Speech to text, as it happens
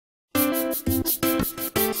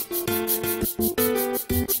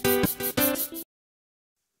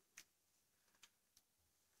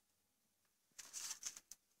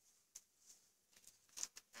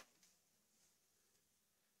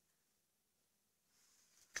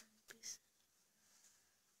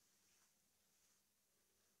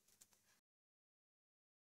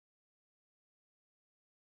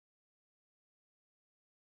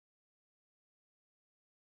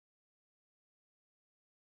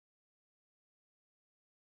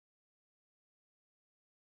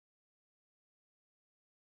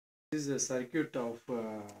This is a circuit of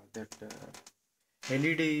that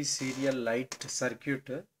LED serial light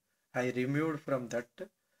circuit. I removed from that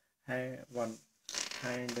one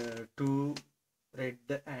and two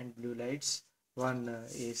red and blue lights, one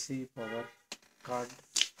AC power card,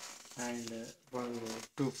 and one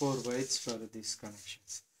 2-4 wires for these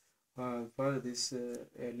connections. For this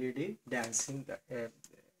LED dancing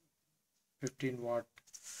 15 watt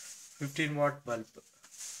bulb.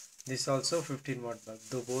 This also 15-watt bulb.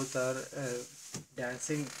 Though both are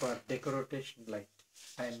dancing for decoration light.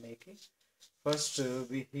 I am making. First,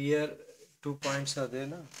 we here 2 points are there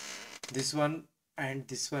now. This one and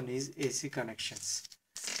this one is AC connections.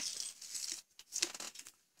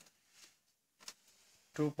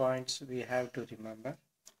 2 points we have to remember.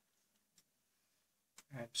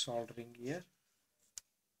 I am soldering here.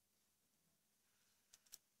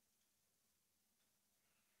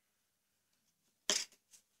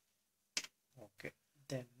 Okay,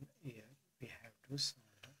 then here we have to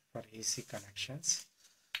solder for AC connections.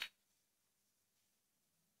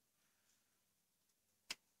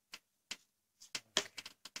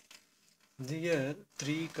 Okay. Here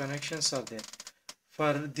 3 connections are there.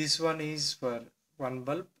 For this one is for one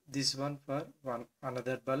bulb, this one for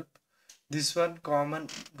another bulb, this one common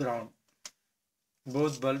ground,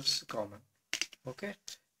 both bulbs common. Okay,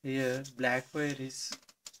 here black wire is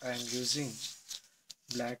I am using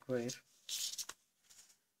black wire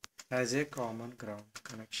as a common ground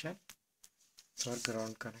connection for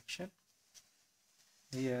ground connection.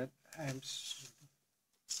 Here I am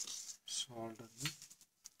soldering.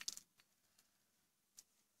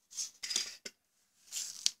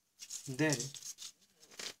 Then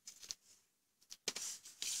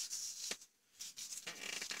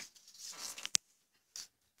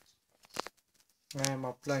I am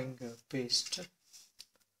applying paste,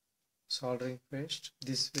 soldering paste.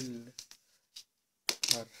 This will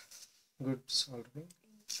for good soldering.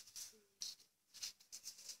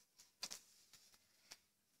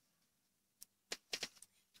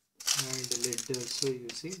 And lead also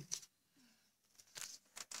using.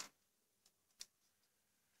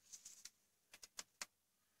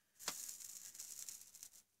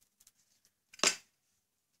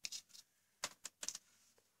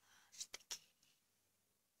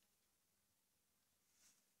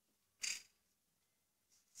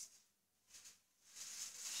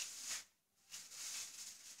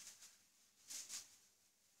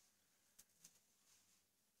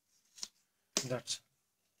 That's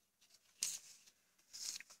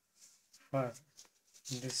for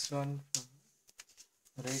this one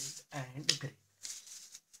for red and green.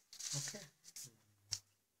 Okay,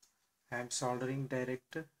 I am soldering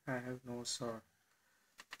direct. I have no solder.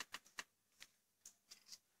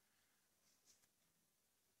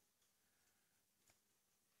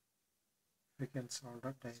 We can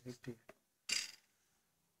solder direct here.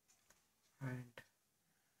 And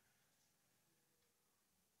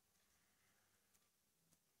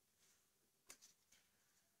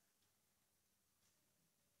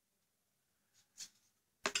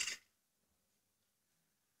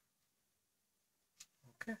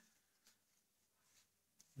okay,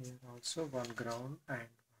 here also one ground and one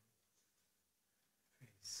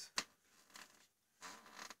phase.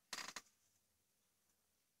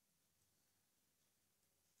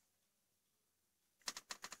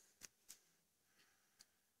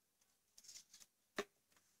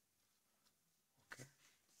 Okay.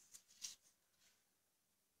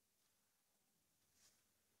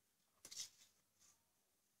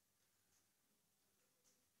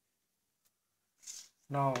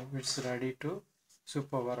 Now it's ready to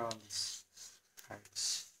superpower on this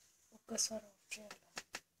heights.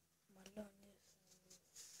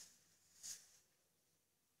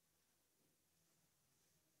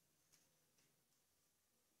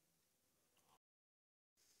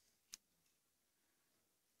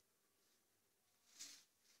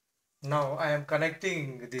 Now I am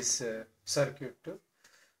connecting this circuit to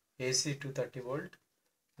AC to 30 volt.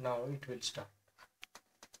 Now it will start.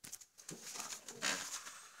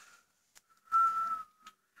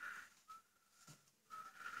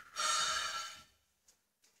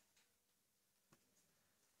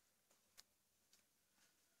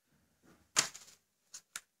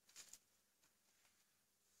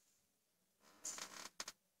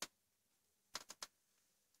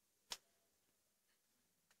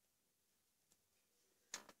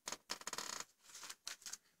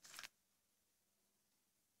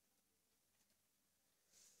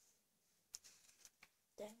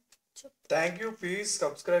 Thank you. Please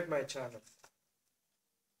subscribe my channel.